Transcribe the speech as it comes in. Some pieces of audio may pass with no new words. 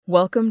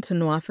Welcome to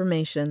No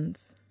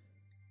Affirmations.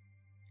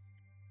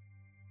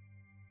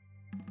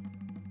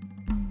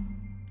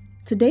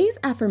 Today's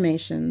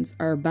affirmations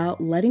are about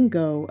letting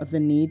go of the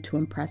need to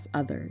impress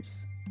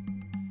others.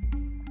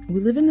 We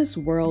live in this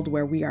world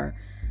where we are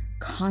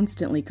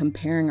constantly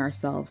comparing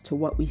ourselves to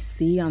what we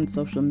see on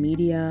social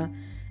media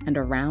and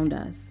around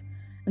us,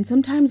 and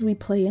sometimes we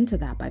play into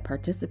that by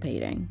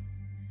participating.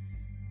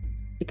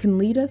 It can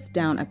lead us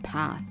down a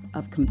path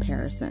of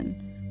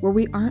comparison where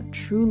we aren't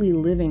truly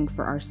living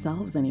for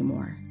ourselves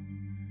anymore.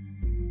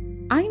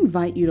 I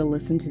invite you to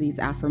listen to these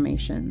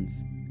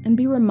affirmations and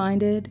be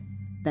reminded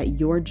that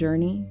your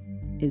journey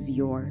is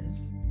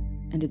yours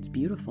and it's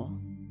beautiful,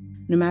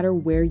 no matter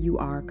where you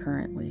are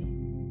currently.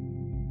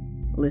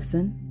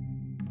 Listen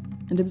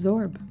and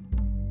absorb.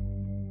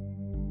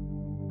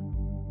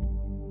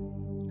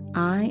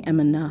 I am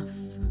enough.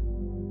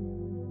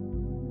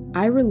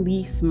 I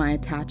release my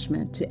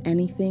attachment to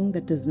anything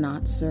that does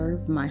not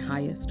serve my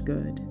highest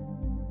good.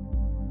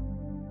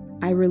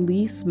 I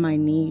release my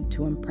need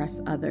to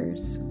impress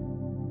others.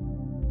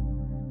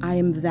 I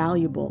am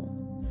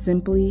valuable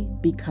simply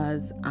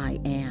because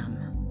I am.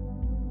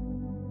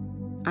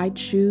 I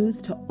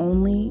choose to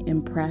only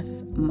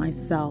impress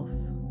myself.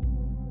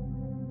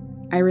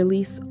 I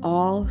release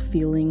all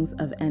feelings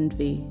of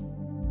envy.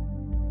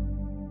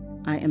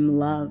 I am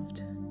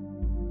loved.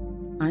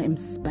 I am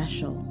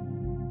special.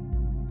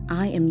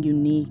 I am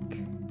unique.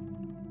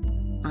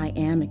 I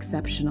am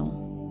exceptional.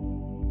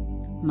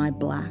 My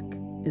black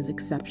is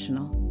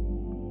exceptional.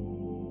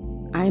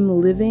 I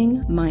am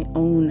living my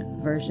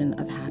own version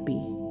of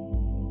happy.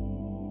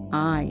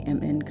 I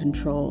am in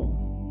control.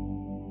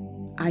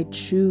 I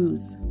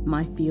choose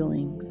my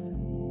feelings.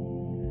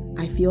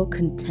 I feel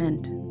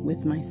content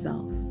with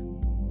myself.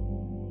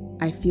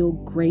 I feel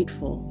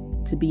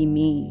grateful to be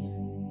me.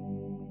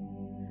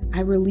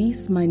 I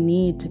release my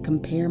need to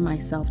compare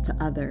myself to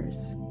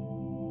others.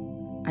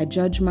 I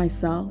judge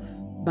myself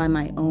by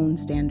my own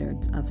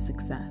standards of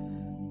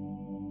success.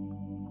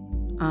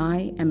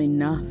 I am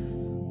enough.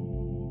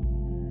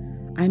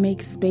 I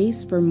make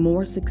space for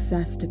more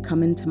success to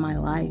come into my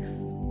life,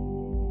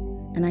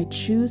 and I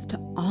choose to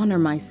honor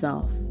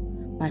myself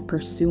by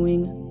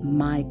pursuing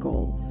my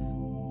goals.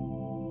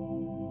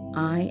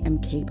 I am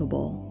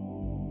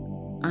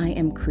capable. I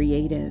am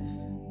creative.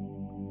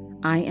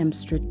 I am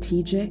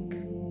strategic.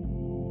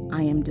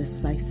 I am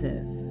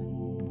decisive.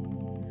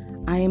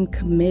 I am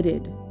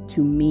committed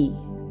to me.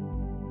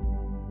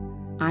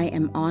 I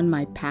am on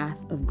my path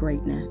of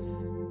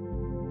greatness.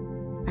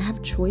 I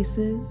have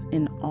choices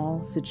in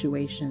all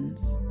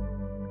situations.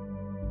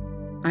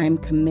 I am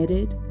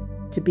committed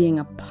to being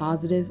a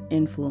positive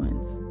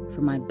influence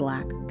for my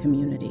Black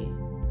community.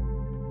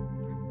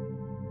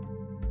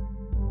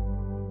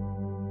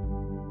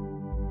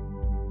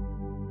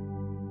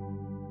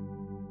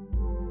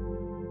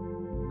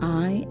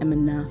 I am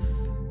enough.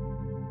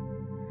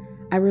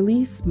 I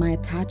release my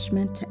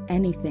attachment to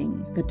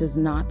anything that does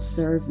not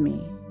serve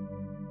me.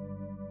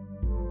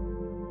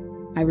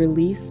 I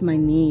release my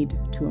need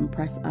to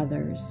impress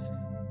others.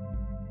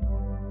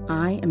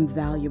 I am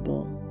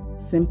valuable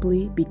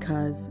simply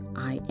because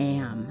I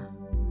am.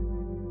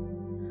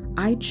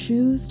 I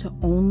choose to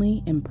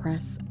only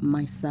impress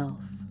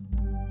myself.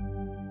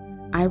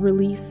 I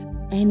release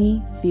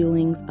any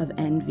feelings of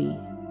envy.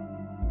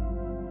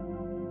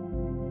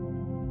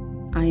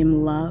 I am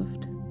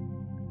loved.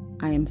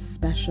 I am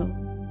special.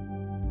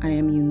 I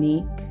am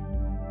unique.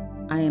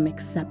 I am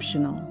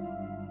exceptional.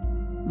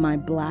 My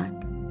Black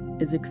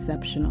is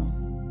exceptional.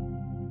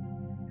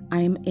 I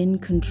am in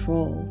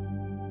control.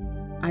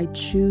 I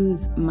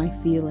choose my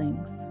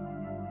feelings.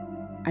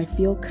 I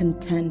feel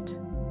content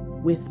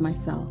with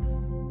myself.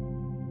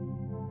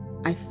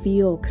 I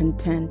feel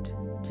content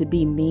to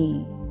be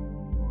me.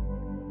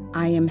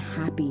 I am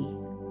happy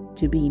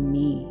to be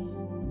me.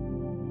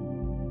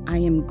 I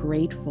am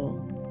grateful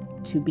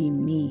to be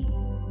me.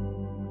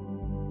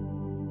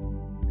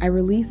 I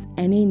release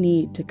any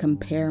need to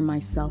compare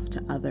myself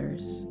to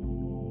others.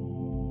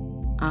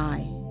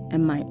 I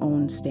am my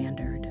own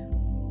standard.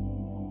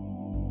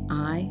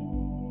 I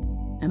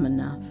am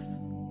enough.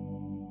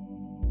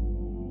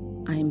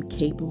 I am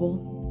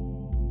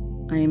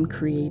capable. I am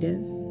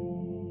creative.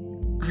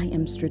 I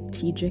am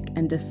strategic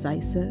and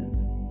decisive.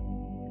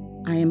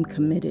 I am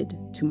committed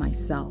to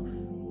myself.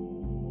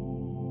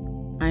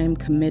 I am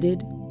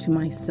committed to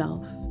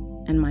myself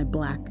and my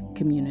Black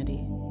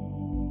community.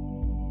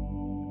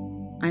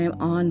 I am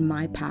on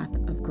my path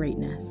of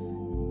greatness.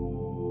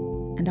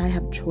 And I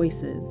have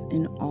choices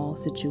in all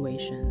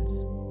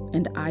situations,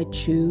 and I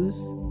choose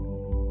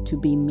to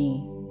be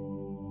me.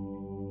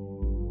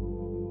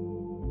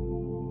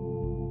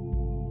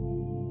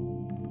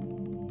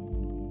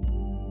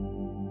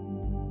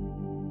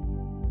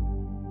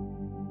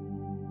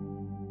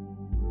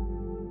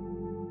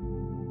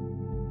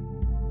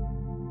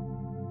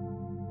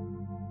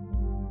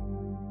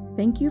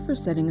 Thank you for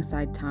setting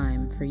aside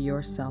time for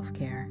your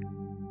self-care.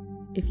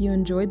 If you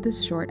enjoyed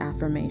this short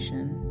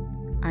affirmation,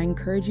 I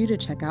encourage you to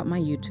check out my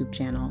YouTube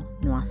channel,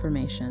 No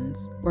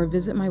Affirmations, or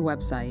visit my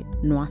website,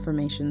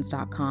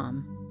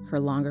 noaffirmations.com, for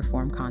longer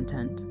form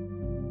content.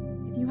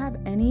 If you have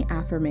any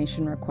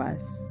affirmation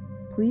requests,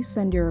 please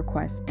send your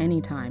requests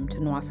anytime to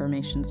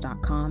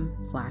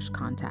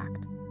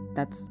nwaffirmations.com/contact.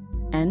 That's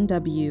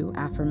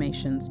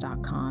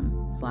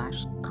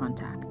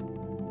nwaffirmations.com/contact.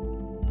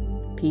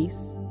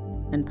 Peace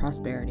and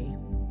prosperity.